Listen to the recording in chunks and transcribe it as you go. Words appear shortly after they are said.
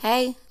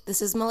Hey,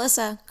 this is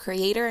Melissa,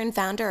 creator and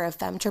founder of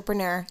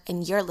Femtrepreneur,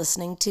 and you're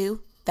listening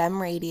to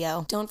Fem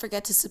Radio. Don't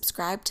forget to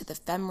subscribe to the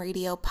Fem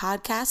Radio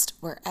podcast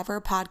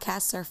wherever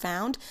podcasts are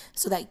found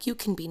so that you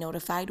can be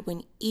notified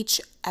when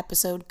each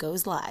episode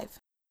goes live.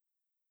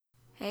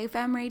 Hey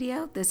Fem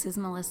Radio, this is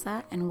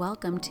Melissa and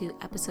welcome to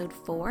episode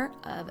 4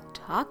 of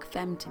Talk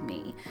Fem to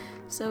Me.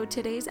 So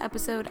today's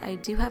episode, I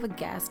do have a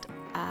guest.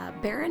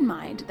 Bear in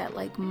mind that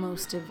like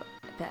most of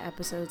the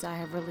episodes I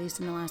have released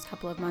in the last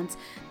couple of months,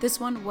 this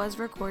one was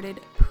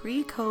recorded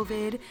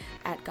pre-COVID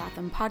at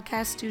Gotham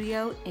Podcast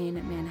Studio in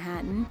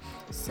Manhattan.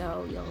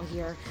 So you'll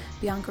hear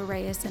Bianca,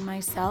 Reyes, and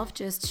myself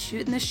just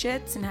shooting the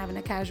shits and having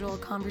a casual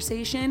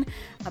conversation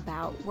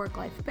about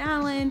work-life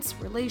balance,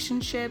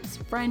 relationships,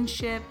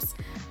 friendships,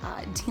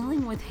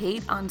 dealing with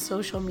hate on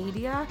social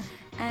media,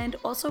 and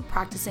also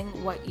practicing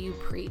what you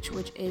preach,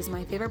 which is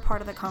my favorite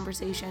part of the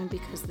conversation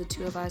because the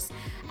two of us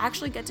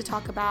actually get to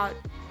talk about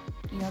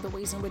the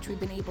ways in which we've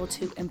been able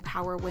to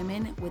empower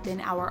women within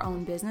our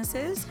own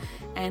businesses.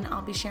 And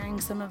I'll be sharing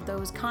some of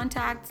those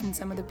contacts and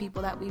some of the people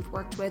that we've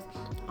worked with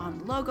on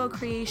logo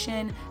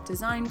creation,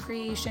 design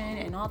creation,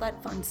 and all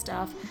that fun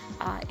stuff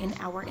in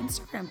our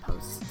Instagram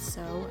posts.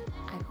 So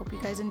I hope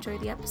you guys enjoy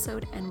the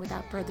episode. And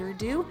without further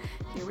ado,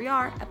 here we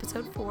are,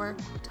 episode 4,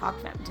 Talk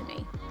Fem to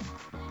Me.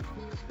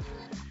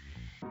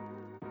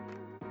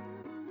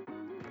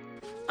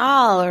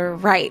 All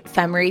right,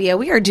 Fem Radio,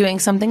 we are doing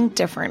something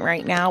different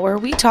right now where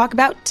we talk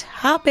about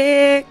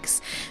topics.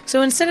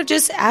 So instead of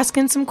just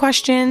asking some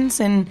questions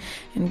and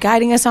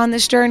guiding us on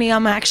this journey,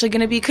 I'm actually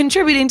going to be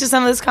contributing to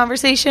some of this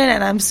conversation,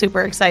 and I'm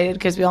super excited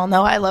because we all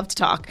know I love to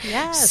talk.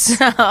 Yes.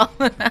 So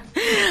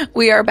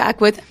we are back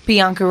with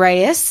Bianca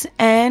Reyes,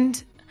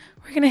 and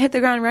we're going to hit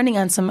the ground running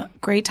on some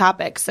great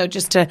topics. So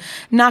just to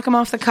knock them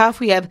off the cuff,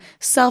 we have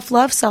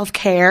self-love,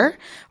 self-care.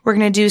 We're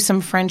going to do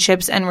some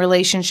friendships and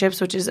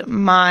relationships, which is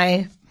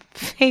my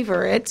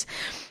favorite,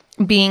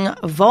 being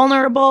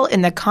vulnerable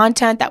in the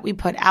content that we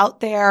put out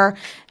there,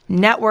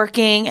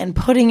 networking and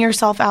putting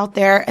yourself out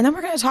there. And then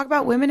we're going to talk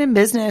about women in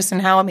business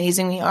and how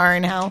amazing we are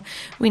and how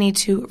we need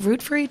to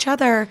root for each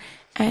other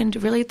and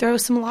really throw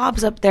some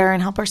lobs up there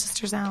and help our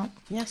sisters out.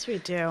 Yes, we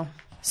do.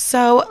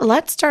 So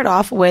let's start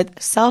off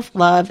with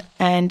self-love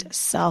and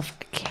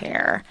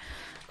self-care.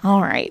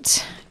 All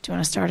right. Do you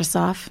want to start us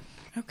off?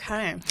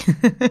 Okay.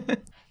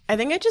 I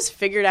think I just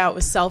figured out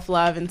what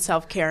self-love and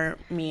self-care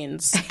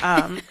means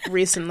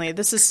recently.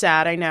 This is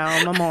sad. I know.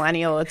 I'm a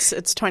millennial. It's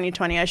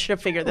 2020. I should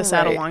have figured this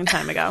out a long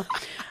time ago.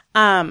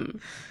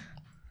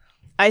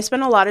 I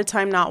spent a lot of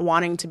time not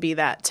wanting to be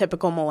that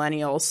typical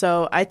millennial.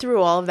 So I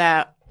threw all of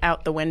that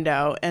out the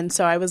window. And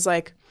so I was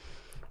like,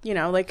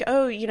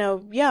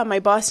 my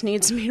boss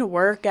needs me to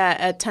work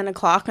at 10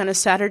 o'clock on a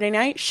Saturday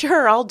night.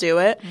 Sure, I'll do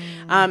it.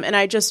 And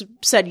I just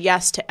said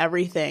yes to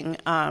everything.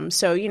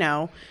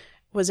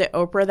 Was it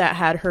Oprah that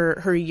had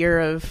her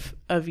year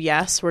of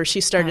yes, where she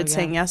started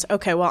saying yes?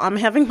 Okay, well, I'm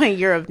having my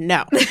year of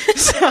no.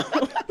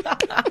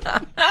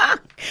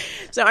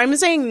 So I'm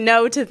saying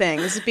no to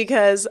things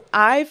because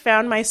I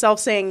found myself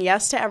saying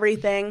yes to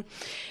everything.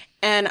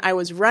 And I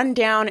was run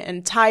down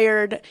and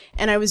tired,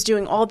 and I was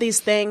doing all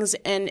these things.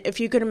 And if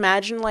you could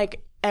imagine,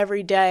 like,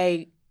 every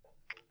day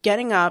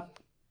getting up,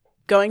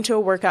 going to a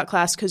workout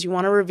class because you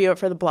want to review it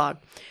for the blog.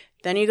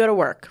 Then you go to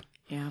work.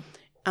 Yeah.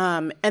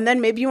 And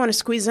then maybe you want to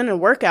squeeze in a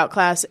workout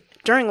class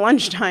during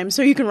lunchtime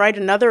so you can write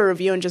another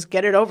review and just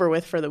get it over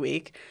with for the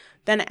week.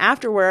 Then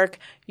after work,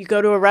 you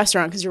go to a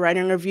restaurant because you're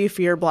writing a review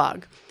for your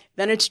blog.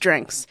 Then it's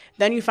drinks.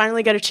 Then you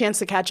finally get a chance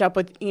to catch up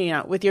with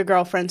your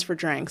girlfriends for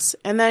drinks.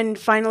 And then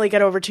finally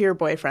get over to your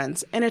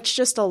boyfriends. And it's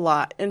just a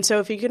lot. And so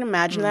if you can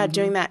imagine that,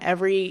 doing that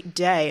every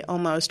day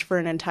almost for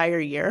an entire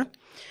year,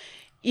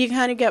 you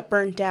kind of get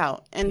burnt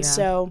out. And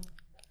so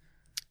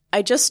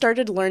I just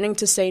started learning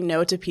to say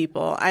no to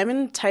people. I'm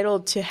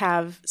entitled to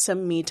have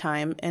some me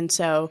time. And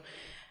so,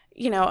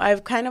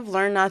 I've kind of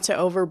learned not to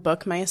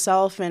overbook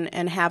myself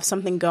and have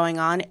something going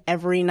on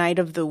every night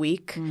of the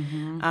week,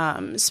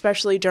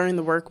 especially during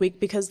the work week,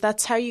 because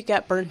that's how you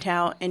get burnt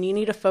out and you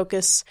need to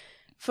focus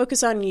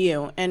on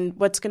you and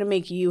what's going to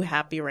make you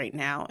happy right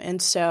now.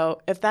 And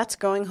so if that's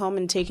going home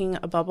and taking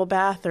a bubble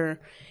bath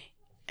or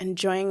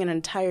enjoying an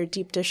entire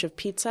deep dish of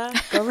pizza,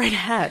 go right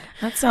ahead.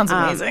 That sounds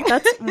amazing.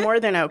 That's more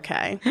than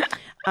okay.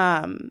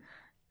 And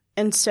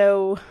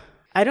so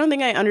I don't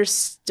think I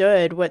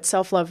understood what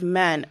self-love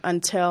meant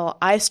until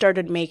I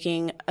started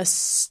making a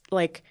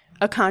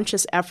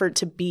conscious effort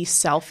to be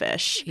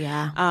selfish.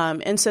 Yeah.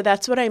 And so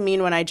that's what I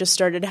mean when I just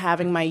started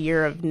having my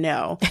year of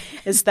no,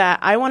 is that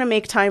I want to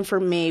make time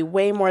for me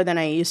way more than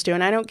I used to,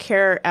 and I don't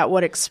care at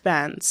what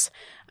expense.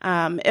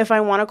 If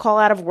I want to call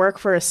out of work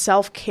for a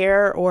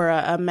self-care or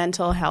a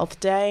mental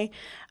health day,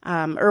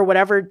 or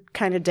whatever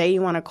kind of day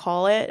you want to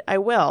call it, I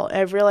will.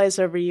 I've realized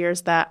over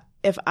years that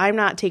if I'm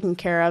not taken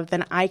care of,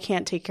 then I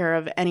can't take care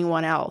of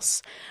anyone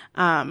else.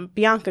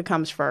 Bianca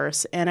comes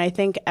first, and I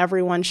think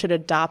everyone should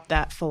adopt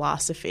that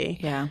philosophy.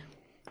 Yeah.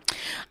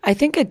 I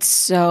think it's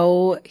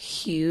so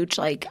huge.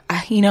 I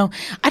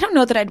don't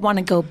know that I'd want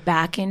to go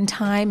back in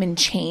time and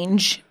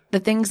change the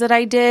things that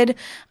I did,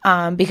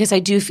 because I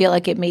do feel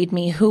like it made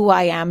me who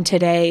I am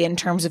today in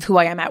terms of who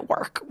I am at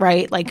work,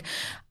 right? Like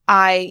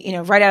I,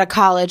 right out of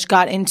college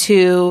got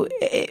into,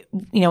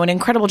 an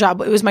incredible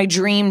job. It was my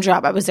dream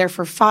job. I was there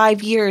for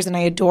 5 years and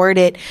I adored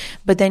it.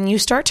 But then you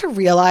start to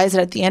realize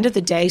that at the end of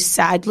the day,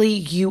 sadly,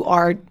 you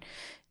are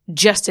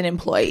just an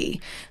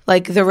employee.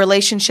 Like the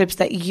relationships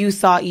that you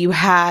thought you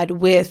had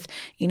with,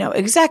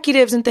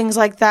 executives and things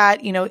like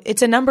that,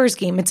 it's a numbers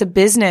game. It's a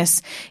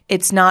business.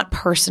 It's not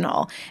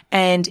personal.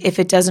 And if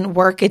it doesn't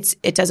work,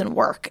 it doesn't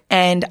work.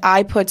 And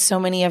I put so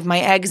many of my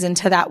eggs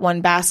into that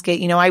one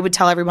basket. I would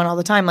tell everyone all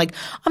the time, like,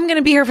 I'm going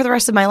to be here for the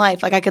rest of my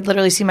life. Like I could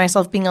literally see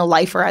myself being a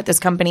lifer at this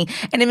company.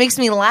 And it makes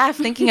me laugh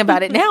thinking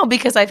about it now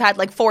because I've had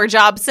like 4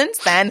 jobs since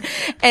then.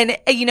 And,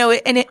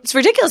 and it's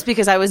ridiculous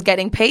because I was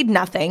getting paid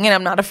nothing. And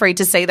I'm not afraid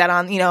to say that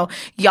on,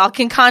 y'all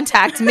can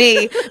contact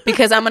me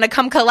because I'm going to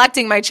come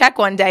collecting my check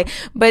one day.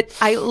 But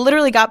I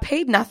literally got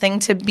paid nothing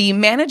to be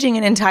managing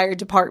an entire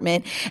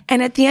department.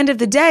 And at the end of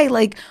the day,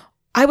 like,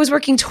 I was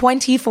working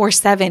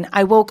 24/7.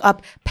 I woke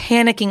up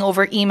panicking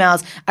over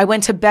emails. I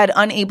went to bed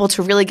unable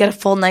to really get a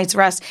full night's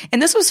rest.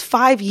 And this was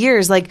 5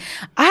 years. Like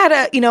I had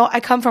I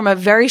come from a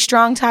very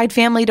strong tied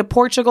family to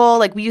Portugal.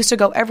 Like we used to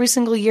go every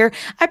single year.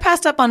 I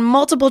passed up on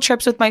multiple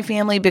trips with my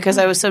family because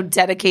I was so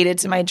dedicated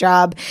to my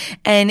job.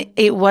 And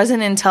it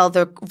wasn't until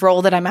the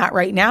role that I'm at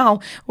right now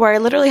where I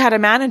literally had a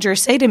manager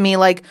say to me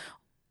like,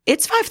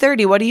 it's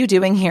 5:30. What are you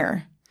doing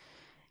here?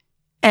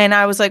 And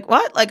I was like,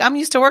 what? Like, I'm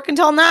used to work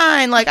until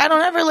 9. Like, I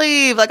don't ever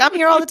leave. Like, I'm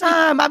here all the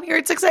time. I'm here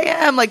at 6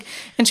 a.m. Like,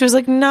 and she was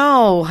like,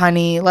 no,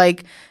 honey.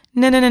 Like,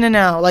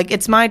 no. Like,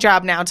 it's my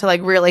job now to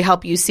like really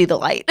help you see the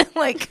light.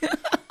 Like,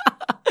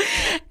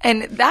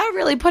 and that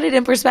really put it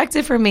in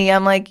perspective for me.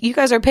 I'm like, you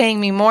guys are paying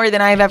me more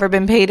than I've ever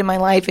been paid in my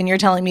life. And you're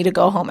telling me to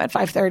go home at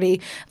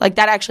 5:30. Like,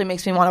 that actually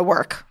makes me want to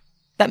work.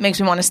 That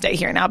makes me want to stay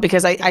here now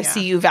because I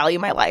see you value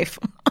my life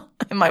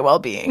and my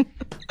well-being.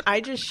 I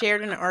just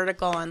shared an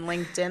article on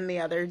LinkedIn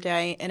the other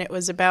day, and it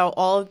was about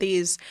all of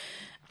these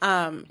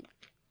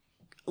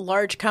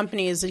large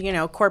companies,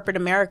 corporate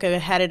America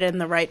headed in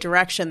the right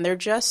direction. They're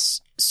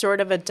just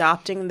sort of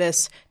adopting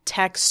this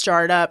tech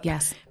startup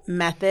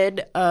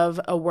method of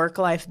a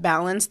work-life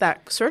balance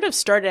that sort of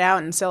started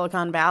out in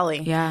Silicon Valley.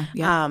 Yeah.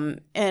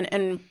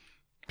 And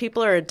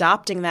people are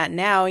adopting that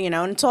now,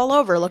 and it's all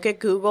over. Look at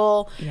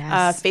Google,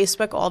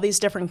 Facebook, all these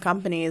different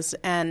companies,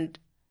 and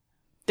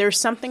there's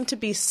something to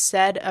be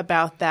said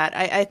about that.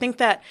 I think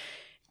that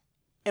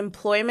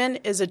employment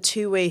is a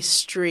two-way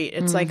street.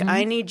 It's like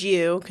I need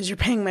you because you're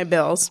paying my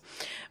bills,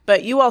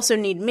 but you also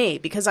need me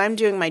because I'm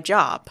doing my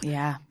job.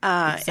 Yeah,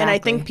 exactly. And I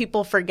think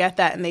people forget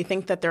that and they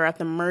think that they're at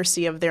the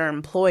mercy of their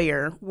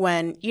employer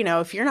when,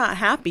 if you're not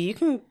happy, you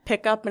can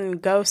pick up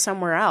and go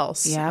somewhere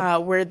else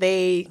where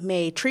they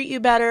may treat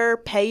you better,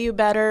 pay you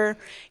better,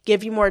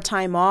 give you more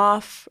time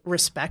off,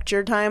 respect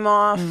your time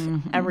off,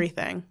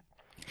 everything.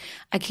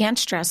 I can't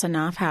stress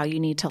enough how you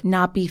need to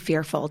not be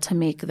fearful to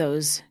make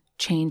those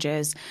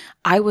changes.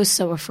 I was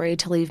so afraid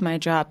to leave my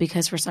job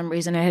because for some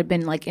reason it had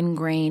been like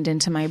ingrained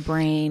into my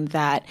brain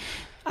that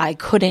I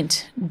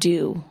couldn't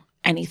do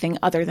anything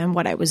other than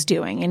what I was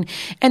doing.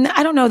 And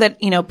I don't know that,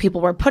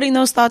 people were putting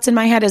those thoughts in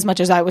my head as much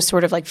as I was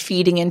sort of like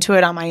feeding into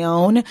it on my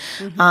own.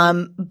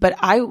 But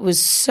I was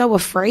so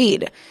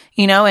afraid,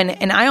 and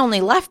I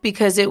only left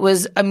because it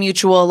was a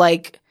mutual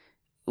like,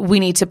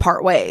 we need to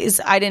part ways.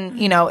 I didn't,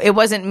 it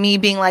wasn't me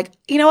being like,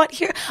 you know what,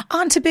 here,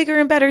 on to bigger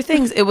and better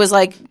things. It was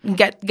like,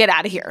 get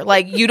out of here.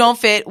 Like, you don't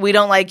fit, we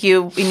don't like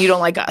you, and you don't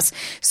like us.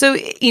 So,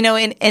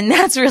 and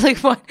that's really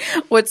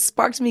what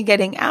sparked me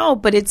getting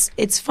out. But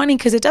it's funny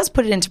because it does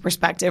put it into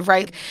perspective,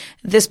 right?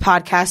 This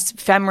podcast,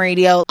 Femme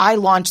Radio, I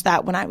launched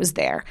that when I was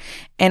there.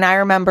 And I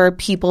remember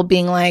people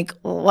being like,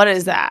 what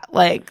is that?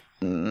 Like,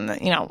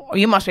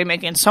 you must be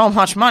making so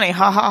much money.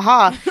 Ha ha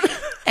ha.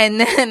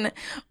 And then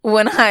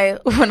when I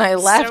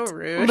left, so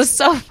rude. It was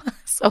so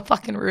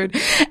fucking rude.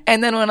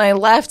 And then when I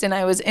left and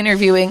I was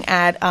interviewing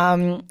at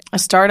a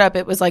startup,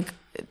 it was like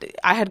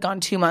I had gone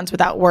 2 months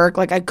without work.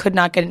 Like I could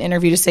not get an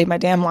interview to save my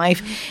damn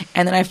life.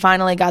 And then I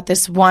finally got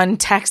this one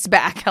text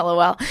back,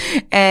 LOL.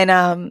 And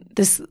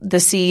the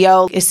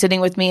CEO is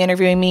sitting with me,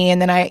 interviewing me.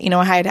 And then I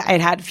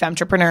had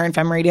Femtrepreneur and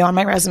Femme Radio on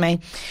my resume.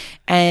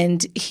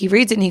 And he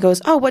reads it and he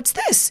goes, oh, what's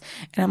this?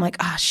 And I'm like,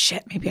 oh,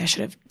 shit, maybe I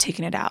should have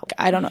taken it out.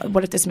 I don't know.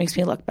 What if this makes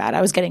me look bad?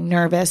 I was getting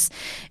nervous.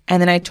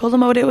 And then I told him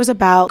what it was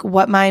about,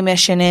 what my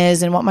mission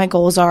is and what my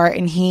goals are.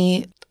 And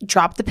he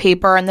dropped the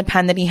paper and the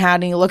pen that he had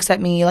and he looks at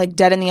me like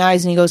dead in the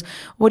eyes and he goes,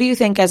 what do you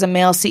think as a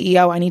male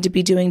CEO I need to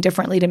be doing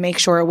differently to make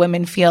sure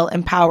women feel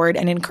empowered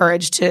and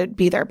encouraged to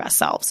be their best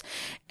selves?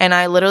 And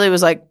I literally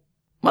was like,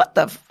 what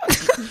the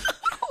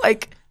fuck?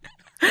 Like,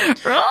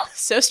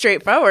 so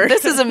straightforward.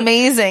 This is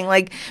amazing.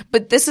 Like,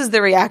 but this is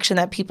the reaction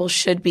that people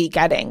should be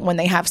getting when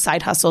they have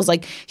side hustles.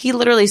 Like, he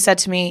literally said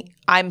to me,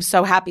 I'm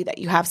so happy that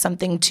you have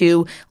something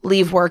to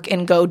leave work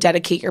and go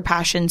dedicate your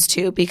passions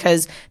to,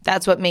 because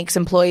that's what makes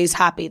employees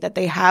happy, that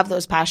they have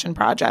those passion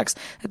projects,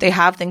 that they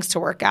have things to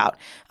work out.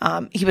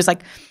 He was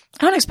like,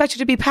 I don't expect you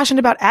to be passionate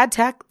about ad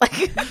tech. Like,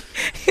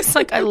 he's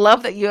like, I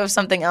love that you have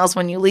something else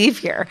when you leave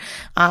here.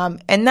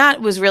 And that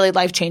was really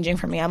life-changing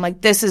for me. I'm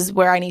like, this is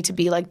where I need to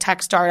be, like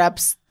tech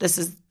startups. This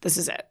is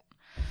it.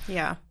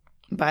 Yeah.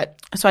 But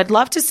so I'd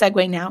love to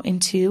segue now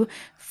into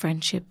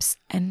friendships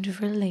and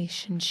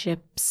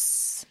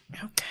relationships.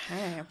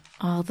 Okay.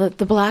 All the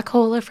black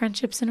hole of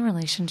friendships and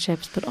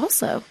relationships, but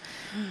also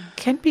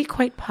can be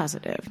quite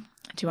positive.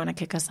 Do you want to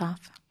kick us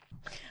off?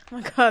 Oh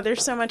my God,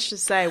 there's so much to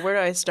say. Where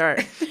do I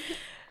start?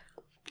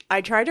 I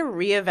try to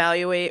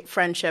reevaluate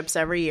friendships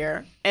every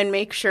year and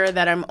make sure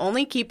that I'm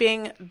only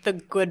keeping the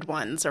good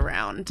ones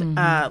around.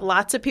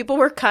 Lots of people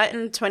were cut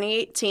in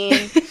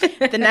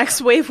 2018. The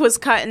next wave was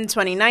cut in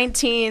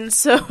 2019.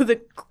 So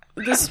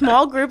the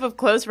small group of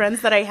close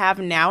friends that I have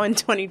now in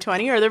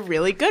 2020 are the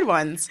really good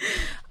ones.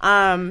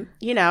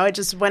 It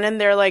just went in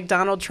there like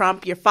Donald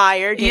Trump, you're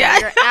fired, you're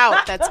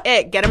out. That's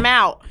it. Get them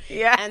out.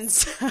 Yeah. And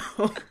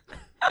so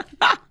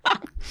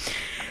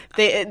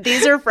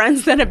these are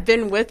friends that have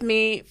been with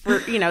me for,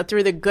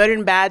 through the good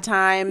and bad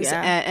times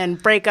and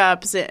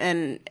breakups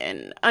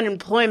and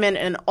unemployment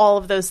and all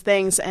of those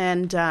things.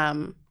 And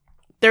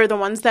they're the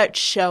ones that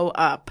show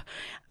up.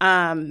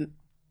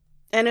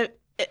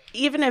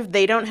 Even if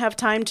they don't have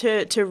time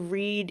to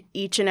read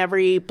each and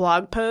every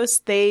blog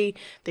post, they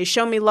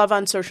show me love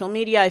on social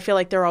media. I feel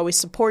like they're always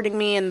supporting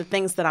me in the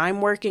things that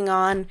I'm working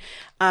on.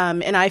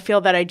 And I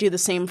feel that I do the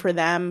same for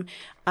them.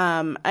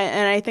 And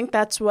I think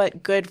that's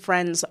what good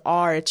friends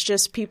are. It's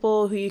just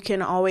people who you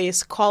can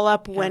always call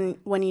up when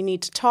you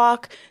need to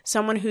talk,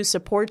 someone who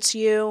supports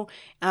you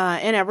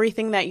in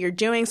everything that you're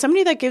doing,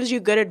 somebody that gives you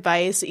good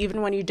advice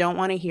even when you don't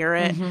want to hear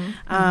it.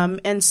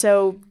 And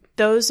so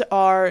those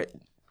are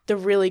the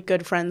really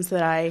good friends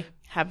that I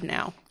have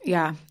now.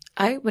 Yeah.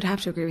 I would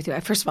have to agree with you.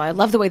 First of all, I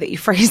love the way that you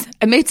phrase it.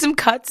 I made some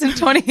cuts in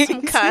 2018.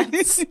 Some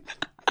cuts.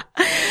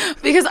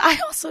 Because I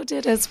also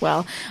did as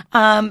well.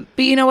 But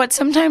you know what?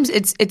 Sometimes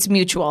it's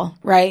mutual,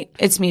 right?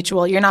 It's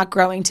mutual. You're not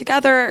growing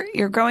together.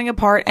 You're growing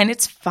apart, and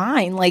it's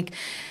fine. Like,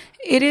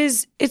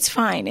 it's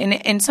fine.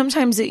 And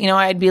sometimes,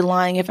 I'd be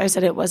lying if I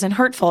said it wasn't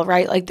hurtful,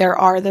 right? Like, there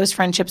are those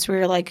friendships where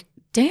you're like,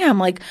 damn,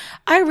 like,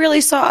 I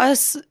really saw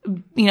us,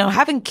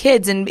 having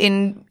kids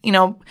and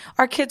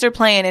our kids are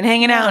playing and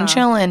hanging out and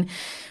chilling.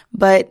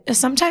 But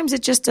sometimes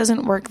it just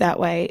doesn't work that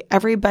way.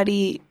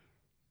 Everybody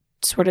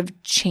sort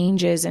of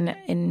changes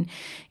and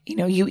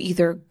you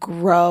either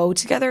grow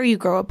together or you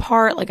grow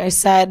apart, like I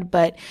said.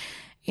 But,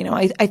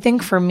 I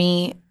think for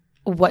me,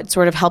 what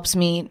sort of helps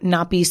me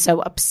not be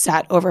so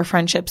upset over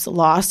friendships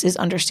lost is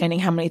understanding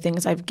how many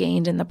things I've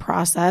gained in the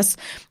process.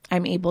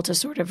 I'm able to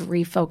sort of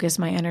refocus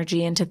my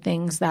energy into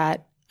things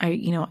that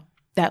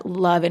that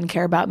love and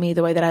care about me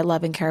the way that I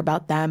love and care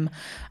about them.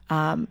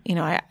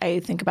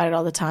 I think about it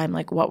all the time.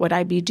 Like, what would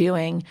I be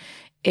doing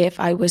if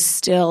I was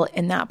still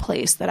in that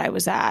place that I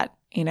was at?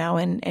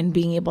 And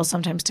being able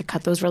sometimes to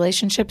cut those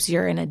relationships,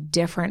 you're in a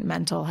different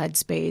mental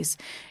headspace.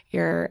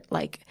 Your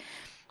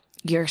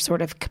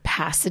sort of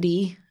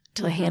capacity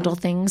to handle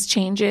things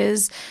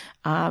changes.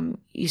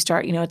 You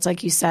start, it's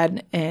like you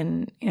said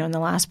in the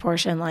last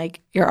portion, like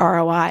your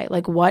ROI,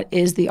 like what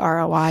is the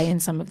ROI in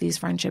some of these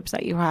friendships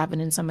that you have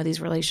and in some of these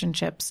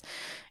relationships,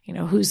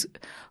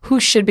 who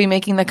should be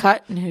making the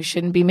cut and who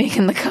shouldn't be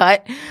making the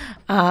cut.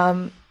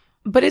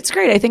 But it's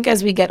great. I think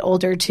as we get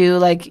older too,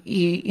 like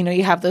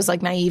you have those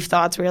like naive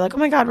thoughts where you're like, oh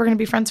my God, we're going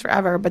to be friends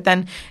forever. But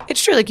then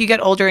it's true. Like, you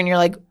get older and you're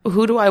like,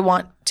 who do I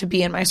want to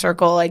be in my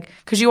circle? Like,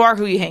 cause you are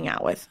who you hang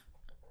out with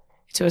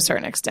to a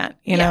certain extent,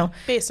 you know?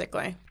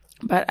 Basically.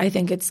 But I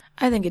think it's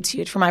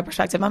huge from my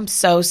perspective. I'm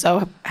so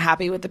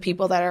happy with the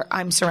people that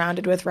I'm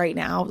surrounded with right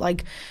now.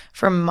 Like,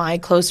 from my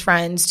close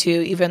friends to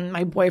even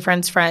my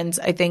boyfriend's friends,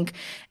 I think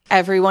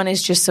everyone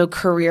is just so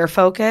career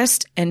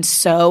focused and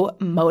so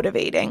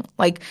motivating.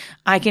 Like,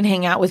 I can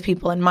hang out with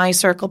people in my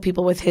circle,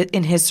 people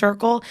in his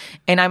circle,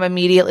 and I'm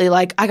immediately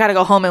like, I got to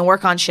go home and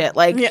work on shit.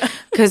 Like,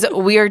 because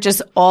we are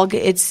just all,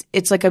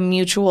 it's like a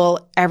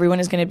mutual, everyone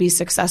is going to be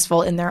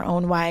successful in their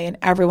own way and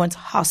everyone's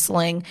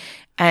hustling.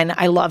 And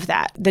I love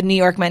that. The New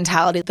York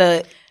mentality,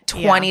 the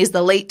 20s,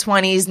 the late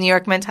 20s New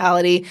York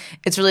mentality,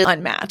 it's really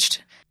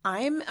unmatched.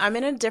 I'm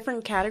in a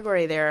different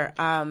category there.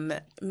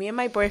 Me and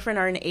my boyfriend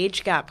are an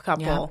age gap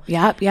couple.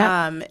 Yep.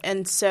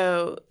 And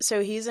so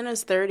he's in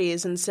his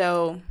 30s, and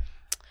so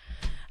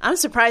I'm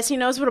surprised he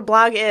knows what a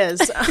blog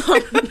is.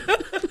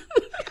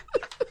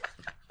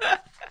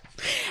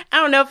 I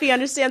don't know if he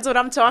understands what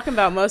I'm talking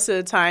about most of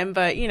the time,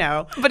 but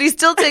But he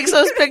still takes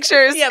those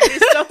pictures. Yeah, but he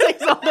still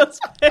takes all those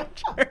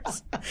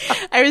pictures.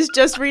 I was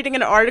just reading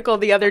an article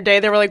the other day.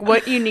 They were like,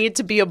 what you need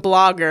to be a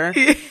blogger.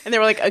 And they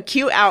were like, a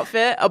cute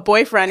outfit, a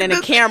boyfriend, and a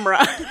camera.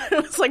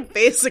 It was like,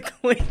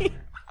 basically.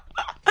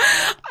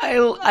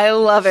 I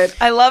love it.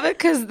 I love it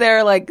because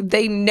they're like,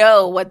 they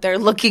know what they're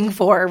looking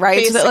for, right?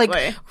 Basically. So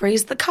like,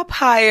 raise the cup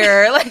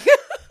higher. Like,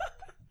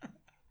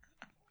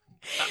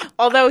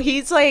 although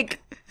he's like,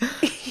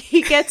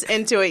 he gets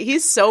into it.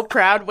 He's so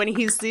proud when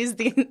he sees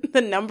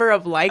the number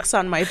of likes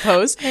on my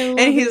post, and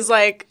he's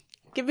like,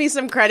 give me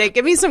some credit.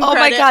 Give me some credit. Oh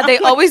my God, they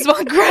always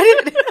want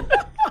credit.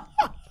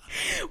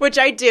 Which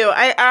I do.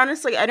 I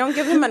honestly, I don't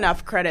give him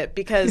enough credit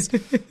because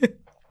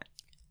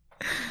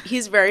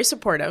he's very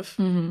supportive.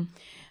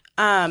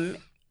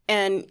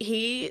 And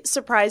he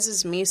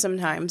surprises me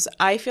sometimes.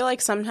 I feel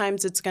like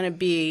sometimes it's going to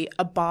be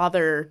a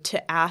bother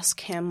to ask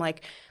him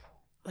like,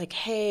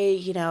 hey,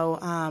 you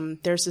know,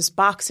 there's this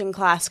boxing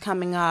class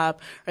coming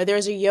up or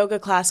there's a yoga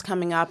class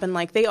coming up. And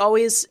like they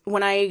always,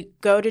 when I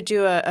go to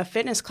do a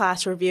fitness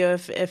class review,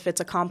 if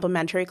it's a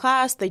complimentary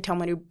class, they tell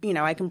me to, you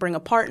know, I can bring a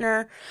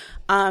partner.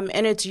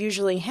 And it's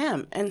usually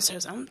him. And so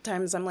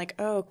sometimes I'm like,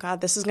 oh God,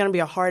 this is going to be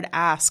a hard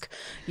ask,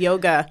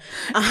 yoga.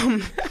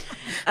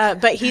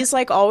 But he's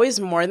like always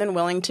more than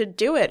willing to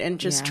do it and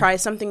just try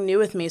something new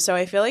with me. So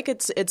I feel like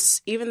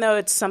it's even though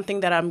it's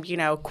something that I'm, you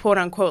know, quote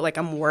unquote, like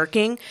I'm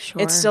working,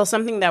 it's still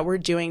something that we're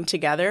doing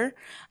together.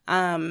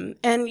 And,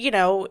 you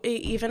know,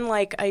 even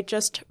like I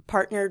just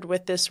partnered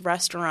with this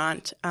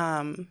restaurant.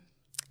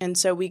 And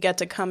so we get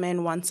to come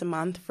in once a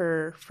month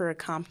for a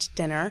comped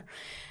dinner.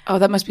 Oh,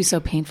 that must be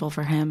so painful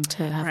for him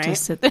to have to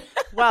sit there.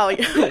 Well,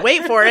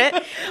 wait for it.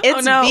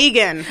 It's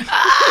vegan.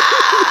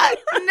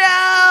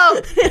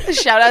 No.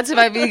 Shout out to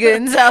my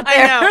vegans out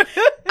there. I know.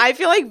 I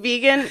feel like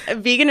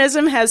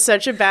veganism has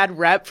such a bad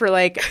rep for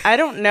like, I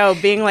don't know,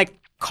 being like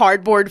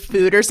cardboard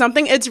food or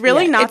something. It's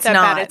really not that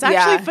bad. It's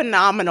actually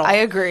phenomenal. I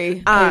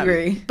agree. I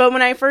agree. But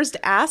when I first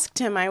asked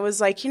him, I was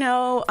like, you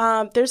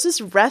know, there's this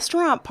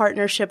restaurant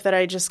partnership that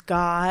I just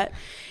got.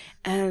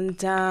 And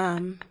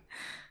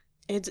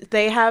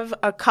they have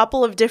a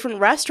couple of different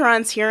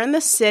restaurants here in the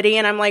city.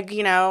 And I'm like,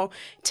 you know,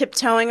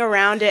 tiptoeing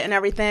around it and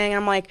everything.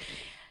 And I'm like,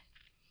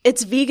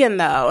 it's vegan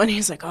though. And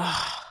he's like,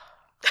 oh.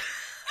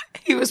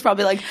 He was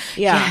probably like,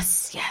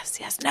 yes,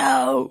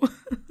 no.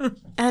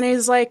 And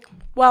he's like,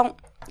 well,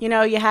 you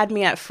know, you had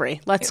me at free.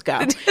 Let's go.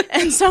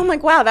 And so I'm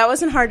like, wow, that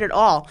wasn't hard at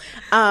all.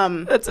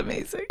 That's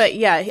amazing. But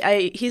yeah,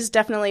 he's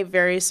definitely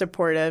very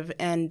supportive.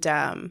 And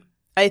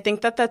I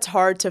think that's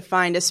hard to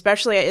find,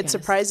 especially it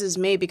surprises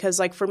me because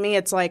like for me,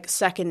 it's like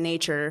second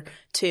nature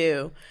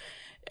to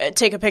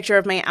take a picture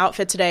of my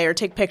outfit today or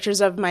take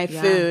pictures of my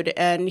food.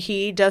 And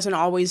he doesn't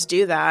always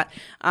do that.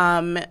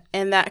 And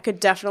that could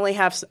definitely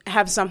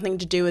have something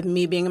to do with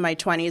me being in my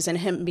 20s and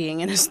him being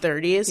in his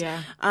 30s.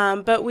 Yeah.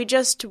 But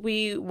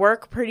we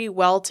work pretty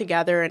well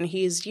together and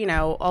he's, you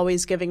know,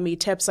 always giving me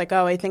tips like,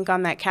 oh, I think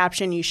on that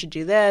caption you should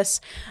do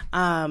this.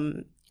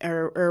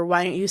 Or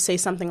why don't you say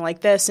something like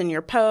this in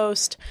your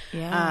post?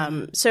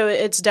 Yeah. So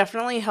it's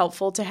definitely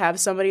helpful to have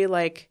somebody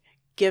like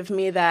give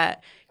me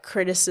that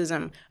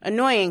criticism.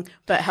 Annoying,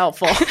 but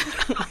helpful.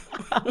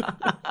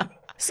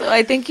 So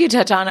I think you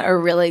touch on a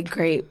really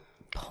great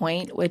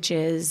point, which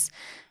is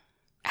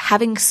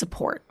having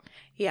support.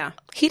 Yeah.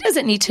 He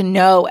doesn't need to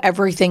know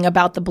everything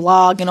about the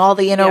blog and all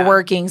the inner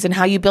workings and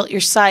how you built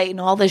your site and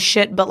all this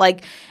shit. But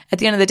like at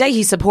the end of the day,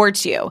 he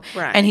supports you.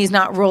 Right. And he's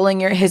not rolling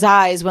his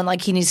eyes when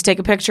like he needs to take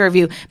a picture of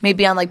you.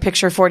 Maybe on like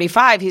picture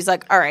 45, he's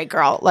like, all right,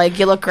 girl, like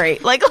you look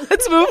great. Like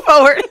let's move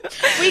forward.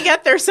 We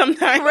get there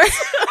sometimes.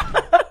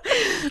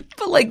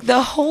 But like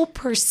the whole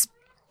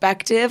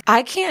perspective,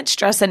 I can't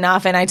stress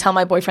enough. And I tell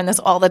my boyfriend this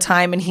all the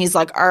time. And he's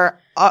like,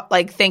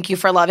 like, thank you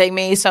for loving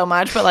me so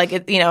much. But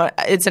like, you know,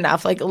 it's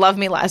enough. Like, love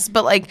me less.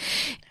 But like,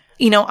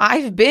 you know,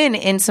 I've been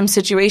in some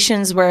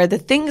situations where the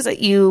things that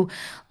you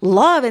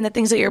love and the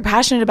things that you're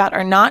passionate about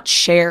are not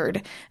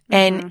shared.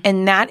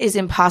 And that is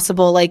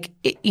impossible. Like,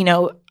 you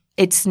know,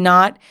 it's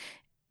not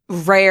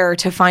rare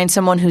to find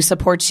someone who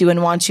supports you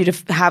and wants you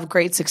to have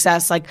great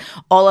success. Like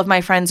all of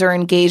my friends are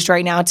engaged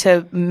right now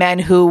to men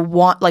who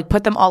want, like,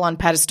 put them all on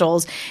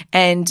pedestals.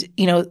 And,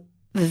 you know,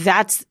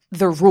 that's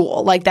the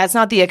rule. Like that's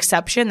not the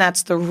exception.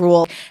 That's the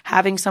rule.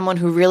 Having someone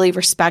who really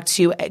respects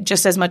you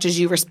just as much as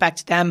you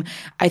respect them,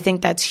 I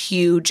think that's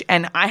huge.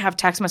 And I have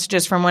text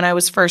messages from when I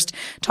was first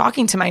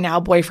talking to my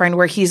now boyfriend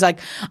where he's like,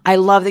 I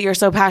love that you're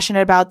so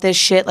passionate about this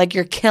shit. Like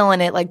you're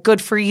killing it. Like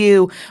good for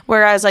you.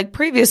 Whereas like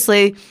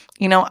previously,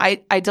 you know,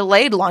 I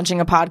delayed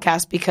launching a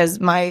podcast because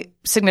my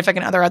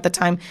significant other at the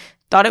time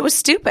thought it was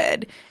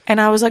stupid. And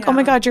I was like, oh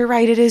my God, you're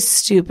right. It is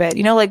stupid.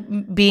 You know,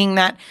 like being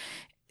that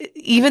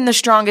even the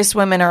strongest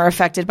women are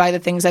affected by the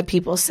things that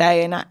people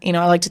say. And, you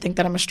know, I like to think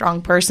that I'm a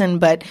strong person,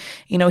 but,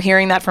 you know,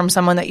 hearing that from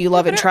someone that you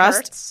love and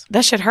trust,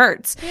 that shit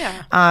hurts.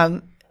 Yeah.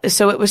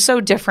 So it was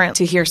so different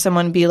to hear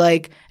someone be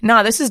like,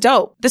 nah, this is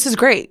dope. This is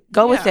great.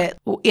 Go with it.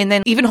 And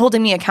then even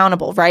holding me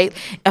accountable, right?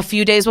 A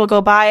few days will go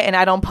by and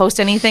I don't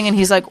post anything. And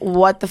he's like,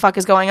 what the fuck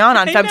is going on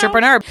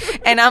Femtrepreneur?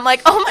 And I'm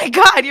like, oh my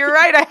God, you're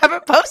right. I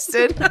haven't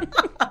posted.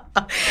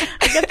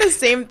 I get the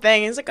same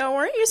thing. He's like, oh,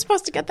 weren't you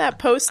supposed to get that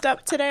post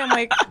up today? I'm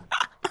like,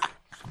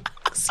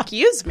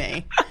 excuse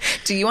me.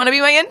 Do you want to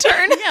be my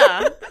intern?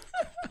 Yeah.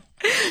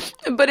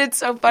 But it's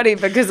so funny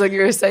because like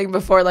you were saying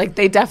before, like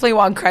they definitely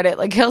want credit.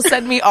 Like he'll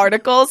send me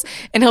articles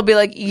and he'll be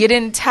like, you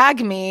didn't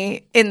tag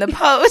me in the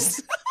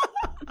post.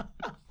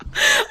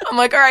 I'm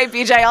like, all right,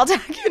 BJ, I'll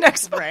tag you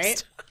next post.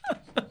 Right.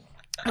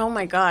 Oh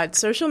my God.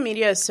 Social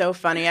media is so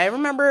funny. I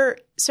remember,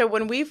 so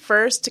when we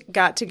first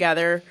got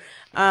together,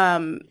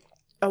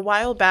 a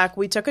while back,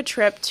 we took a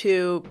trip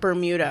to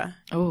Bermuda.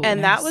 Oh,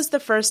 and that was the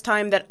first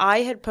time that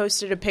I had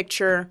posted a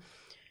picture.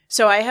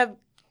 So I have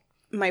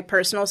my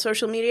personal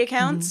social media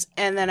accounts,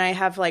 and then I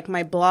have like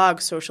my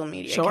blog social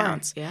media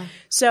accounts. Yeah.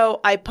 So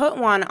I put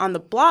one on the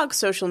blog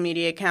social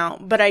media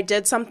account, but I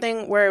did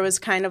something where it was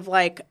kind of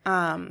like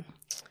it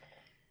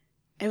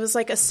was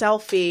like a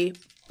selfie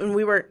and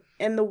we were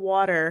in the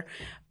water,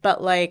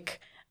 but like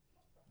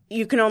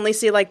you can only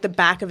see like the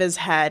back of his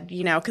head,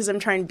 you know, because I'm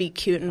trying to be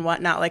cute and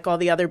whatnot, like all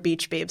the other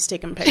beach babes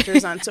taking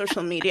pictures on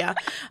social media.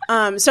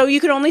 So you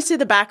could only see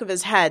the back of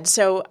his head.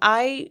 So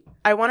I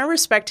want to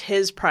respect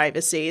his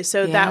privacy.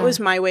 So that was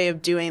my way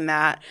of doing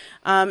that.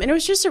 And it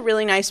was just a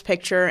really nice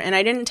picture, and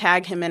I didn't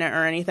tag him in it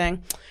or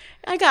anything.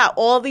 I got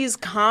all these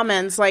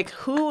comments like,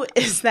 who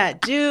is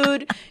that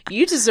dude?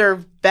 You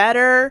deserve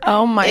better.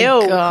 Oh my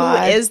Ew,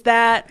 God. Who is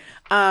that?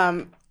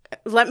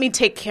 Let me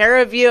take care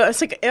of you. I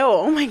was like, ew,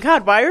 oh my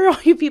God, why are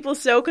all you people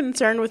so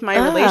concerned with my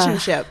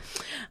relationship?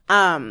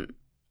 And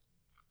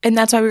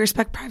that's why we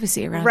respect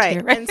privacy around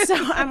here. Right. And so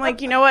I'm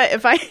like, you know what?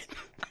 If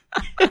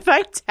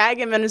I tag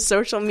him in a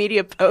social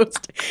media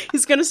post,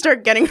 he's going to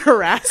start getting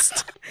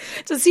harassed.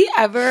 Does he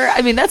ever,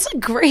 I mean, that's a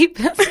great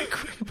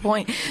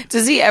point.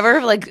 Does he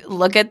ever like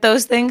look at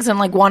those things and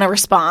like want to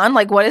respond?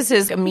 Like what is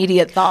his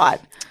immediate thought?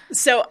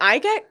 So I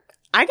get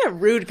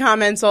rude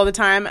comments all the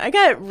time. I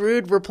get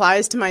rude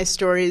replies to my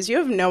stories. You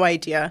have no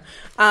idea.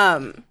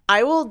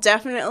 I will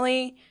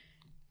definitely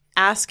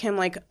ask him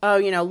like, oh,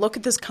 you know, look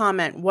at this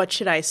comment. What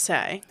should I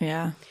say?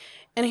 Yeah.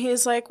 And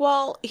he's like,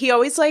 well, he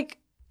always like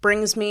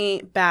brings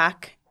me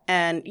back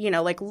and, you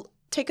know, like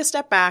take a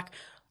step back,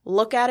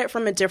 look at it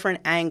from a different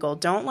angle.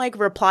 Don't like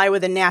reply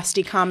with a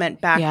nasty comment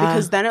back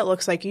because then it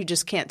looks like you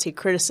just can't take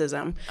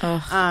criticism.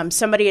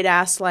 Somebody had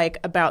asked like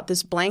about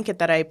this blanket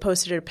that I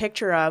posted a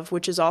picture of,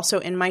 which is also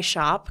in my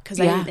shop because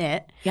I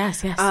knit.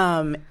 Yes.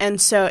 And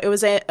so it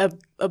was a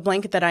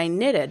blanket that I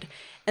knitted.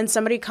 And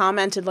somebody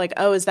commented like,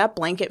 oh, is that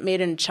blanket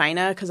made in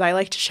China? Because I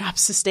like to shop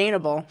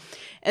sustainable.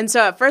 And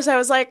so at first I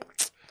was like,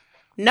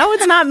 no,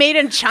 it's not made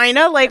in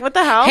China. Like, what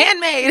the hell?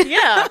 Handmade.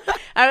 Yeah.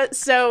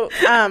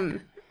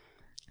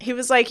 He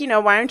was like, you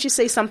know, why don't you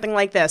say something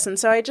like this? And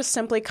so I just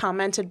simply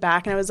commented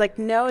back and I was like,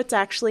 no, it's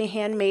actually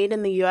handmade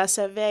in the US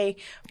of A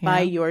by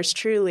yours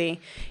truly,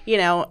 you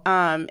know,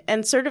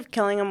 and sort of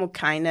killing him with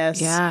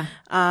kindness. Yeah.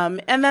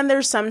 And then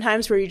there's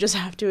sometimes where you just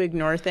have to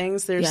ignore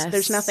things.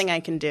 There's nothing I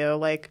can do.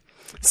 Like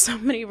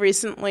somebody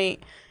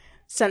recently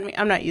sent me,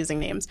 I'm not using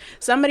names.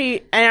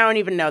 Somebody, and I don't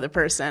even know the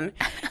person.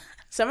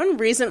 Someone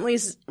recently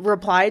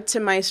replied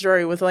to my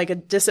story with like a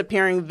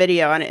disappearing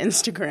video on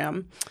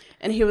Instagram.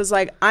 And he was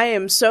like, I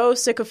am so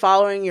sick of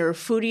following your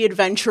foodie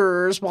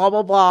adventurers, blah,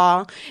 blah,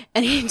 blah.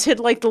 And he did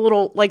like the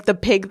little, like the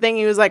pig thing.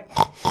 He was like,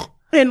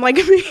 and like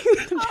making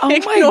the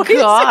pig noises.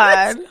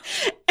 God.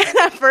 And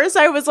at first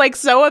I was like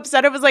so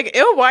upset. I was like,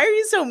 ew, why are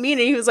you so mean?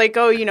 And he was like,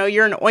 oh, you know,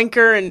 you're an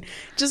oinker and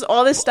just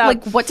all this stuff.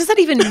 Like, what does that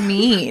even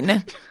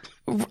mean?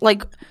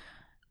 Like,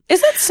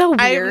 is that so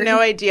weird? I have no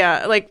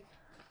idea. Like,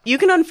 you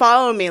can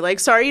unfollow me. Like,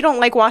 sorry you don't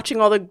like watching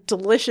all the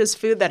delicious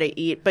food that I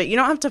eat, but you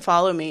don't have to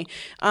follow me.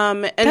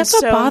 And that's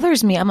what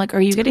bothers me. I'm like,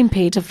 are you getting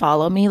paid to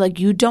follow me? Like,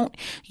 you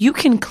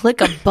can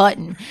click a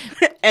button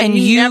and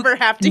you never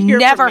have to hear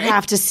never from me.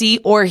 have to see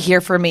or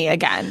hear from me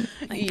again.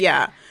 Like,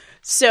 yeah.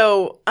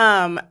 So,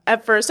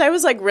 at first I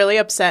was like really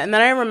upset. And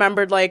then I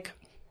remembered like,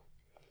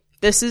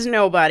 this is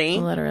nobody.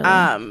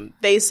 Literally.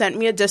 They sent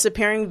me a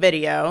disappearing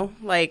video.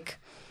 Like,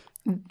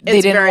 they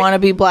didn't want to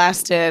be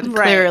blasted,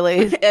 clearly.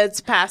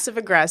 It's passive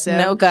aggressive.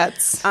 No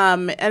guts.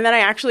 And then I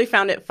actually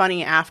found it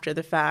funny after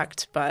the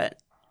fact.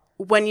 But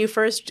when you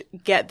first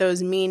get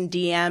those mean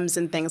DMs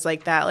and things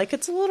like that, like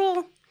it's a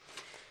little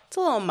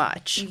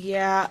much.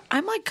 Yeah.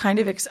 I'm like kind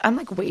of I'm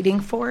like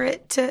waiting for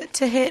it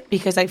to hit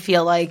because I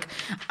feel like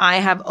I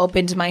have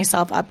opened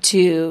myself up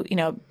to, you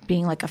know,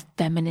 being like a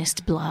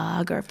feminist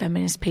blog or a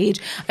feminist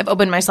page. I've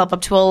opened myself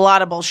up to a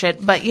lot of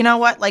bullshit. But you know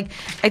what? Like,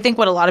 I think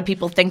what a lot of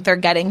people think they're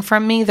getting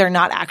from me, they're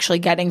not actually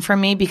getting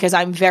from me because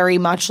I'm very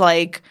much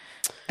like,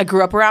 I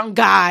grew up around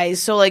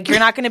guys. So like, you're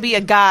not going to be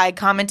a guy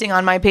commenting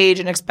on my page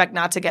and expect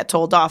not to get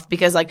told off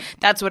because like,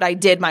 that's what I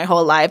did my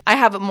whole life. I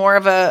have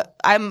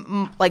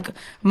I'm like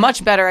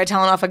much better at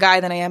telling off a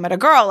guy than I am at a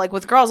girl. Like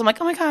with girls, I'm like,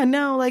 oh my God,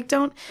 no, like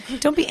don't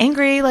be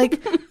angry.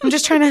 Like I'm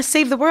just trying to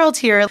save the world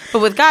here.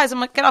 But with guys, I'm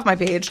like, get off my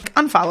page.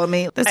 Unfollow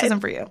me. This isn't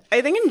for you. I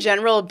think in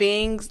general,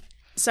 being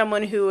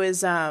someone who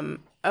is,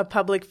 a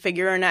public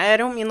figure, and I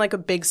don't mean like a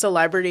big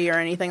celebrity or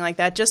anything like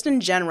that, just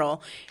in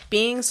general,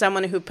 being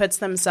someone who puts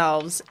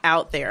themselves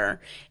out there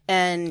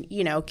and,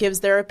 you know, gives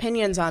their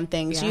opinions on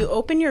things, you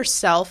open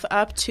yourself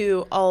up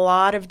to a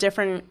lot of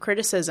different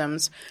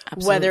criticisms,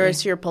 whether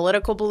it's your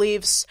political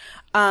beliefs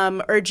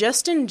or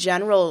just in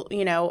general.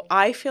 You know,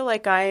 I feel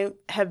like I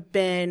have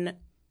been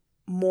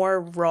more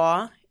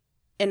raw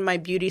in my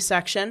beauty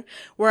section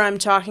where I'm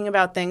talking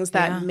about things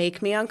that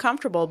make me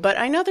uncomfortable. But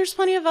I know there's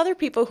plenty of other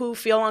people who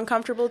feel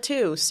uncomfortable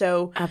too.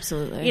 So,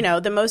 absolutely, you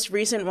know, the most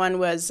recent one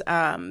was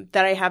that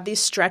I have these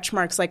stretch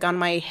marks like on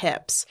my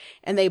hips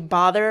and they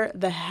bother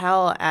the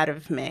hell out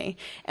of me.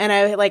 And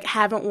I like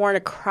haven't worn a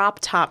crop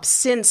top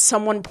since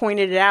someone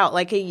pointed it out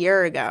like a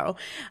year ago.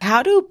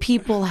 How do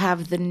people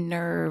have the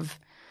nerve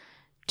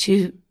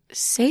to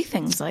say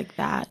things like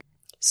that?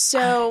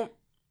 So,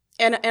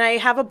 and I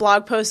have a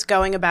blog post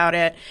going about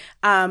it.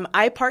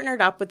 I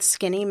partnered up with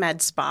Skinny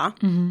Med Spa,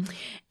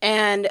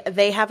 and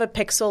they have a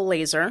pixel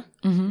laser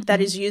that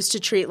is used to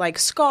treat like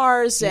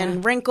scars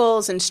and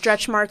wrinkles and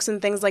stretch marks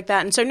and things like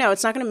that. And so, no,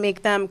 it's not going to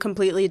make them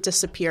completely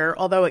disappear,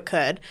 although it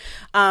could.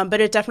 But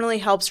it definitely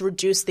helps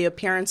reduce the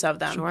appearance of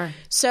them. Sure.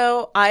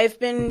 So I've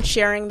been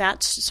sharing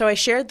that. So I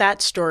shared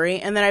that story,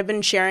 and then I've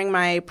been sharing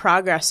my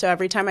progress. So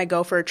every time I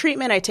go for a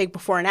treatment, I take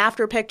before and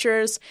after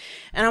pictures,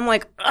 and I'm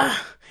like, ugh.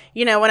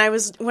 You know, when I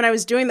was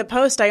doing the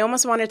post, I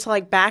almost wanted to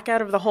like back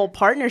out of the whole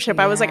partnership.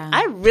 I was like,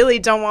 I really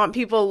don't want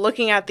people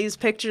looking at these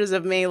pictures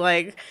of me.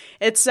 Like,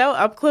 it's so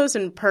up close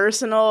and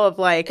personal of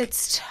like.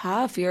 It's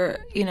tough.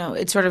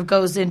 It sort of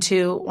goes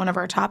into one of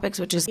our topics,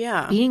 which is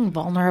being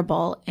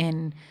vulnerable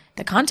in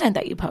the content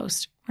that you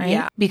post, right?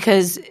 Yeah.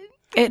 Because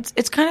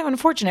it's kind of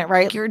unfortunate,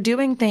 right? You're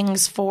doing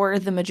things for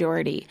the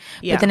majority,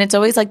 but then it's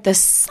always like the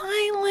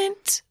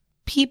silent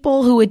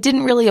people who it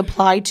didn't really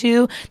apply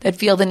to that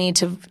feel the need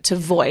to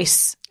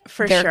voice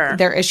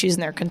their issues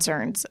and their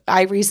concerns.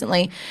 I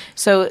recently,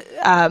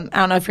 I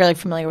don't know if you're like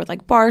familiar with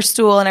like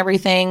Barstool and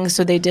everything.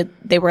 So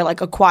they were like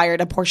acquired.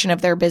 A portion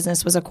of their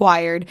business was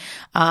acquired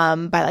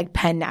by like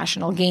Penn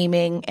National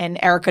Gaming, and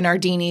Erica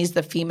Nardini's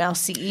the female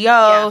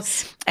CEO.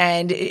 Yes.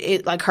 And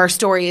it like her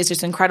story is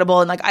just incredible.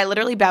 And like I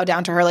literally bow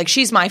down to her. Like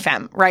she's my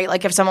femme, right?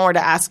 Like if someone were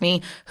to ask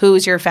me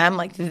who's your femme,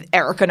 like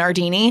Erica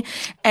Nardini.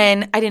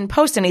 And I didn't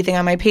post anything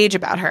on my page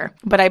about her,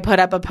 but I put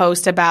up a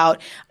post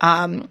about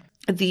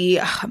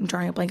I'm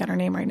drawing a blank on her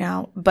name right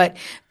now, but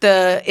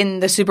in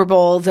the Super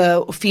Bowl,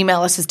 the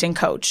female assistant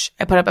coach,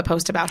 I put up a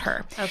post about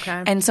her.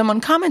 Okay. And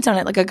someone commented on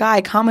it, like a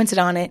guy commented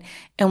on it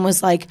and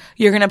was like,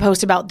 you're going to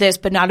post about this,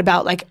 but not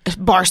about like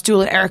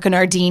Barstool and Erica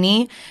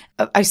Nardini.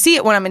 I see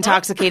it when I'm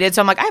intoxicated.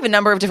 So I'm like, I have a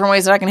number of different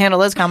ways that I can handle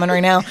this comment right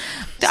now.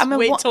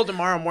 Wait till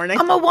tomorrow morning.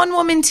 I'm a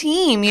one-woman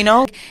team, you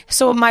know?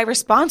 So my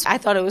response, I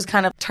thought it was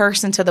kind of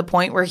terse, and to the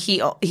point where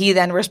he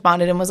then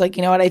responded and was like,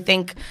 you know what, I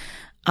think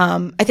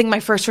my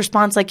first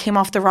response like came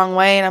off the wrong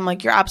way, and I'm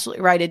like, you're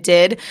absolutely right, it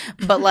did,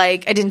 but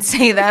like I didn't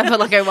say that, but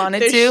like I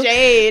wanted to.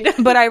 Shade.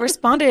 But I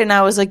responded and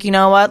I was like, you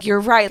know what, you're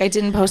right. I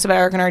didn't post about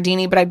Erica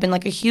Nardini, but I've been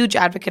like a huge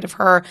advocate of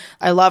her.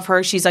 I love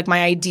her. She's like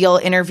my ideal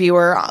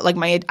interviewer, like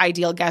my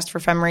ideal guest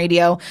for Femme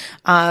Radio.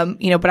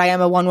 But I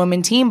am a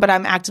one-woman team, but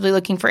I'm actively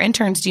looking for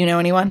interns. Do you know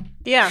anyone?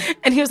 Yeah.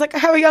 And he was like, I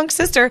have a young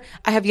sister.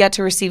 I have yet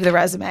to receive the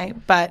resume,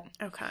 but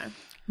okay.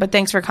 But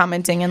thanks for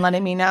commenting and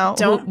letting me know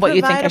what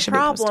you think I should be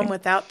posting. Don't provide a problem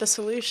without the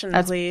solution,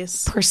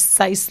 please.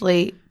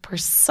 Precisely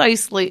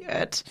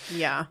it.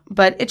 Yeah.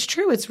 But it's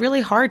true. It's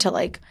really hard to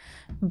like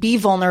be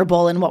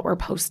vulnerable in what we're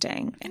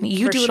posting. And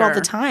you do it all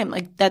the time.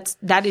 Like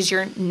that is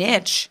your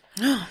niche.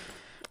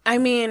 I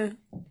mean,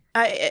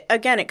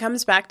 again, it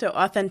comes back to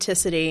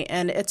authenticity,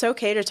 and it's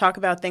okay to talk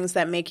about things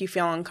that make you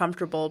feel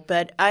uncomfortable.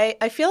 But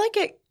I feel like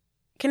it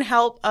can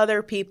help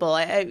other people.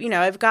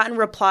 I've gotten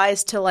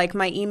replies to like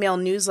my email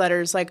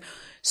newsletters like,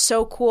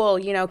 so cool,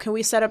 can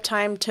we set up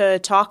time to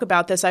talk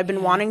about this? I've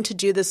been wanting to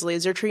do this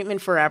laser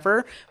treatment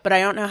forever, but I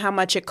don't know how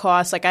much it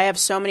costs. Like I have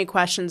so many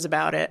questions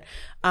about it.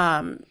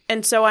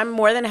 And so I'm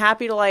more than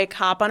happy to like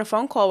hop on a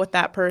phone call with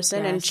that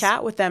person and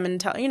chat with them and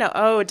tell,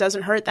 oh, it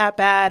doesn't hurt that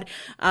bad.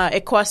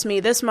 It cost me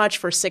this much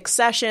for 6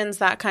 sessions,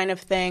 that kind of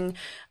thing.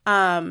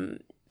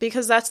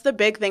 Because that's the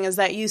big thing, is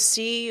that you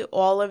see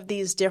all of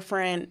these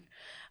different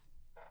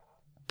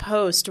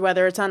post,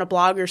 whether it's on a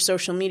blog or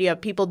social media,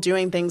 people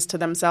doing things to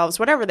themselves,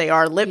 whatever they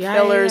are, lip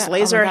fillers,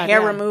 laser hair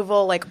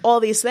removal, like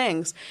all these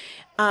things.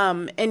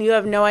 And you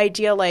have no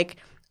idea, like,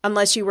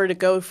 unless you were to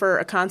go for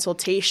a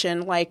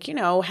consultation, like,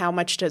 how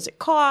much does it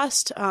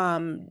cost?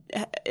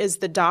 Is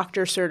the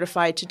doctor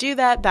certified to do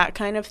that? That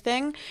kind of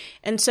thing.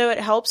 And so it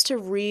helps to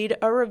read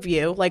a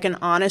review, like an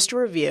honest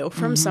review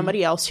from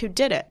somebody else who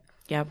did it.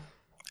 Yep.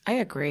 I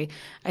agree.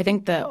 I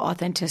think the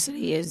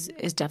authenticity is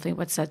definitely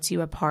what sets you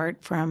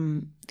apart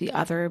from the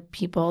other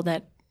people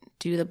that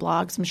do the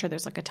blogs. I'm sure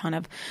there's like a ton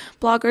of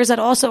bloggers that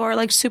also are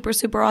like super,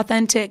 super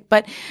authentic.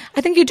 But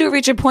I think you do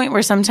reach a point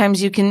where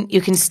sometimes you can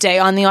stay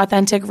on the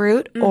authentic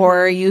route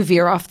or you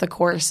veer off the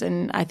course.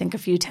 And I think a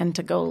few tend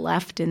to go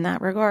left in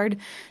that regard,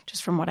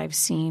 just from what I've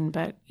seen.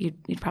 But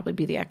you'd probably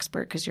be the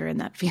expert because you're in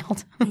that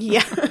field.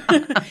 Yeah.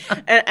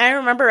 And I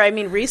remember,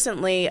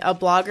 recently a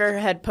blogger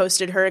had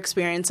posted her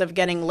experience of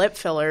getting lip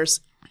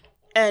fillers.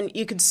 And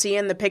you could see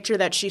in the picture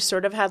that she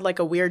sort of had like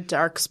a weird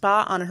dark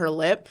spot on her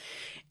lip.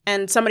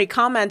 And somebody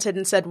commented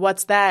and said,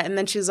 what's that? And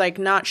then she's like,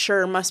 not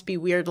sure, must be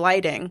weird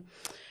lighting.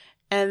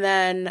 And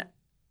then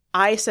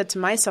I said to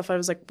myself, I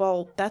was like,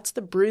 well, that's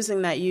the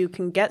bruising that you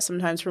can get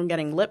sometimes from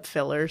getting lip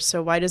fillers.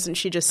 So why doesn't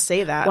she just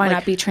say that? Why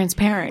not be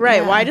transparent?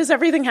 Right. Yeah. Why does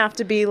everything have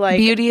to be like...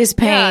 Beauty is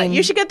pain. Yeah,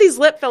 you should get these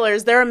lip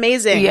fillers. They're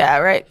amazing. Yeah,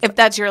 right. If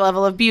that's your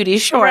level of beauty,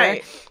 sure.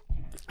 Right.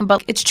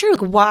 But it's true.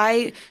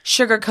 Why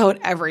sugarcoat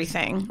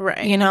everything?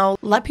 Right.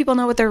 Let people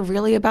know what they're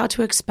really about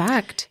to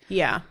expect.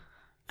 Yeah.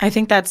 I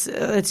think that's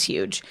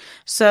huge.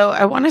 So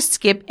I want to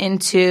skip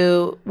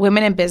into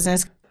women in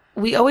business.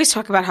 we always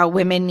talk about how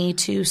women need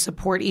to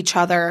support each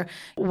other.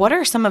 What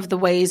are some of the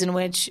ways in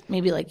which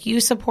maybe like you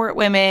support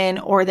women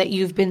or that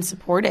you've been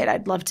supported?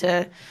 I'd love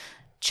to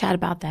chat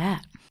about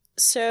that.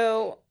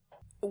 So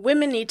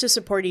women need to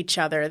support each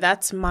other.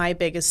 That's my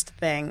biggest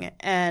thing.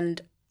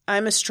 And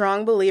I'm a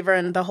strong believer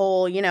in the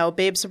whole,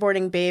 babe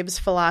supporting babes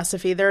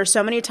philosophy. There are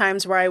so many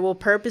times where I will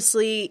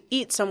purposely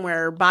eat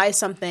somewhere or buy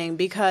something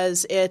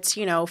because it's,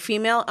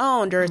 female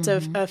owned or it's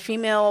a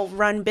female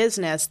run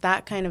business,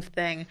 that kind of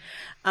thing.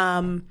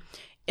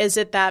 Is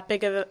it that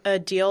big of a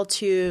deal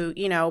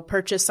to,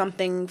 purchase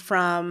something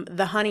from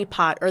the Honey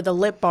Pot or the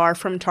Lip Bar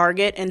from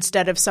Target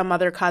instead of some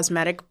other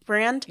cosmetic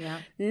brand? Yeah.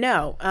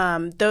 No.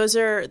 Those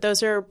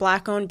are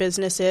Black-owned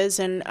businesses,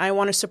 and I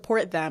want to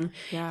support them.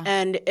 Yeah.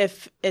 And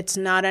if it's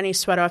not any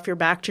sweat off your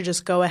back to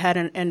just go ahead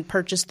and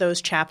purchase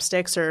those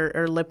chapsticks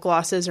or lip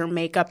glosses or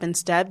makeup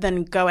instead,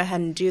 then go ahead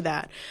and do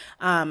that.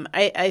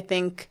 I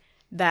think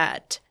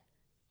that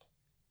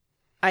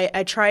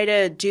I try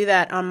to do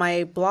that on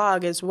my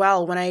blog as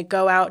well. When I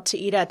go out to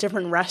eat at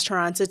different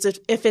restaurants,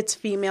 if it's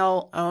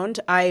female owned,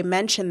 I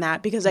mention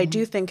that because I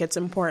do think it's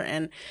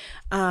important.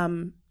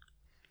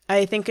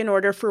 I think in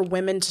order for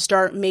women to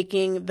start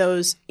making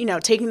those,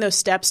 taking those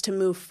steps to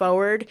move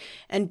forward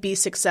and be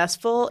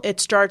successful, it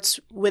starts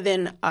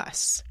within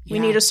us. Yeah. We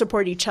need to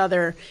support each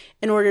other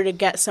in order to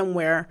get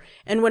somewhere.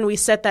 And when we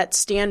set that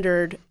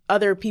standard,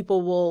 other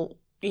people will,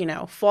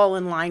 fall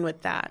in line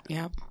with that.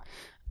 Yep.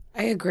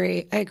 I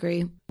agree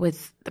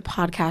with the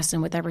podcast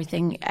and with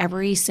everything.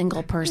 Every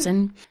single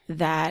person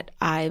that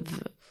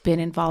I've been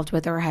involved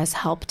with or has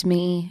helped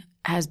me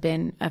has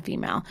been a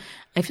female.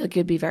 I feel like it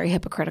would be very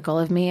hypocritical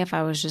of me if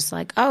I was just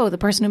like, oh, the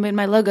person who made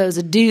my logo is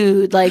a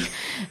dude. Like,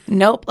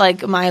 nope.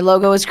 Like, my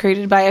logo was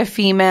created by a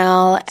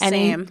female.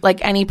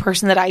 Any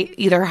person that I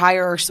either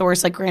hire or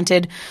source, like,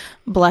 granted,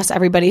 bless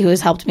everybody who has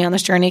helped me on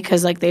this journey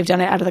because, like, they've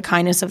done it out of the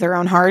kindness of their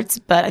own hearts.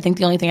 But I think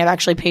the only thing I've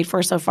actually paid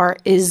for so far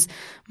is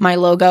my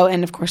logo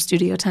and, of course,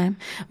 studio time.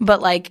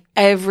 But, like,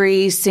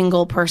 every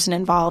single person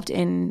involved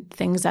in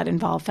things that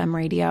involve Femme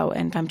Radio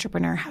and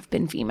Femtrepreneur have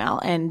been female.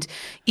 And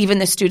even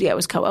the studio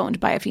is co-owned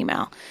by a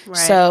female.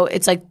 Right. So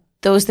it's like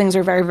those things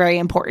are very, very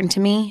important to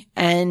me.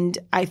 And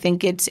I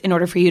think it's in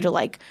order for you to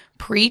like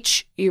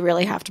preach, you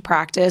really have to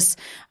practice.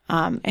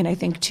 And I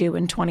think too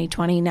in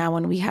 2020 now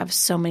when we have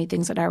so many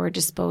things at our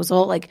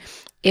disposal, like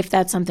if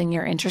that's something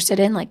you're interested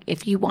in, like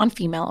if you want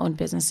female-owned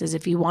businesses,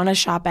 if you want to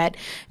shop at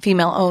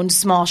female-owned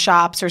small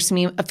shops or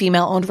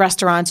female-owned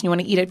restaurants and you want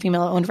to eat at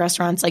female-owned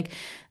restaurants, like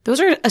those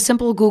are a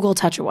simple Google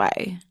touch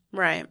away.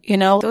 Right.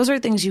 Those are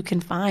things you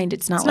can find.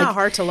 It's not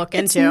hard to look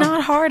into. It's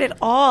not hard at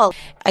all.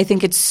 I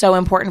think it's so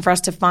important for us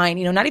to find,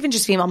 not even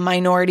just female,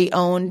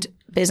 minority-owned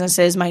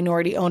businesses,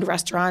 minority-owned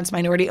restaurants,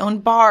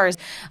 minority-owned bars.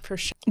 For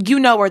sure. You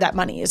know where that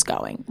money is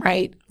going,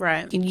 right?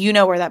 Right. You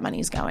know where that money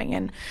is going.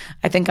 And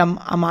I think I'm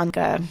on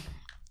a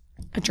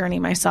journey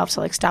myself to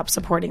like stop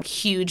supporting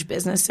huge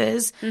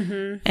businesses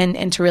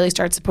and to really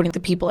start supporting the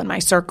people in my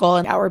circle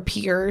and our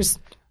peers.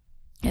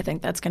 I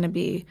think that's going to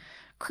be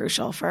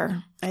crucial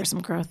for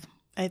some growth.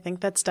 I think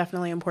that's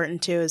definitely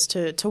important too, is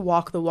to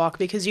walk the walk,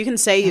 because you can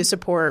say you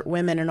support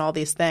women and all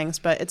these things,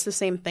 but it's the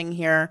same thing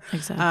here.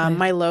 Exactly.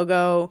 My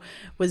logo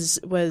was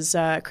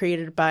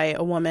created by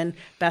a woman,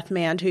 Beth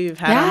Mand, who you've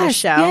had on the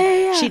show.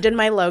 Yeah. She did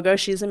my logo.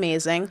 She's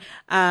amazing.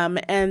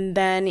 And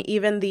then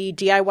even the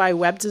DIY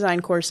web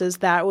design courses,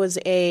 that was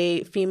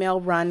a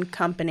female-run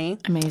company.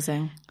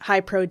 Amazing.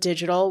 High Pro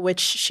Digital, which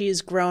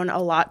she's grown a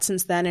lot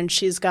since then, and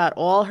she's got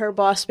all her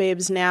boss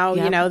babes now.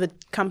 Yep. The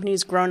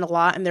company's grown a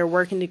lot, and they're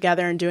working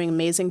together and doing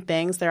amazing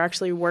things. They're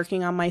actually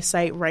working on my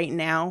site right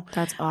now.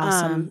 That's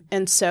awesome.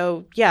 And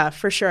so, yeah,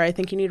 for sure. I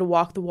think you need to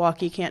walk the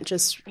walk. You can't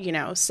just,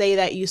 say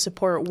that you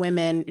support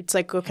women. It's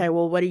like, okay,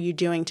 well, what are you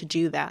doing to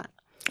do that?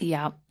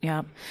 Yeah.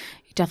 You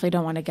definitely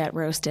don't want to get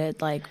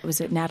roasted. Like,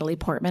 was it Natalie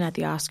Portman at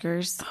the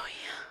Oscars? Oh,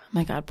 yeah.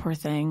 My God, poor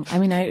thing. I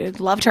mean, I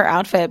loved her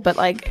outfit, but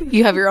like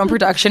you have your own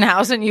production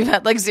house and you've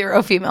had like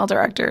 0 female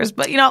directors,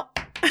 but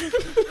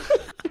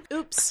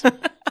Oops.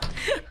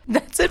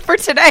 That's it for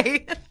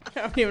today. I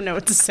don't even know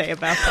what to say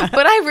about that.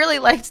 But I really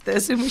liked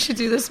this and we should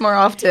do this more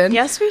often.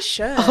 Yes, we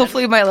should.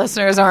 Hopefully my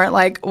listeners aren't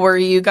like, were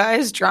you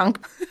guys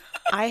drunk?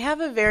 I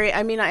have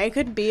I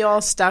could be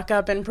all stuck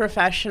up and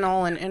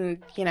professional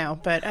and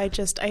but I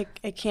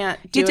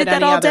can't do it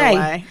any other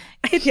way.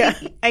 Yeah,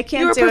 I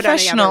can't do it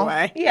any other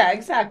way. Yeah,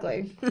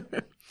 exactly.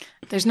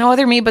 There's no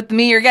other me but the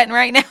me you're getting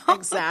right now.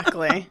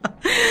 Exactly.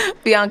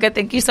 Bianca,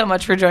 thank you so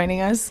much for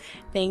joining us.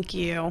 Thank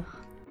you.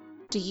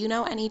 Do you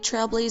know any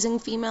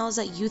trailblazing females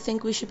that you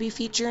think we should be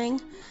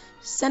featuring?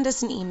 Send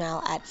us an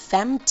email at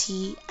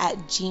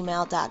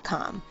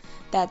femte@gmail.com.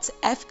 That's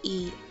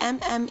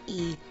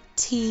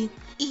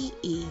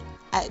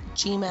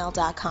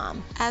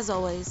FEMMETEE@gmail.com. As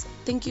always,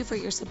 thank you for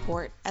your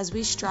support as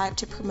we strive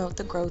to promote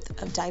the growth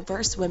of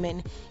diverse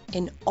women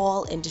in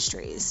all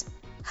industries.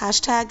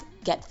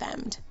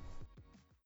 #GetFemmed.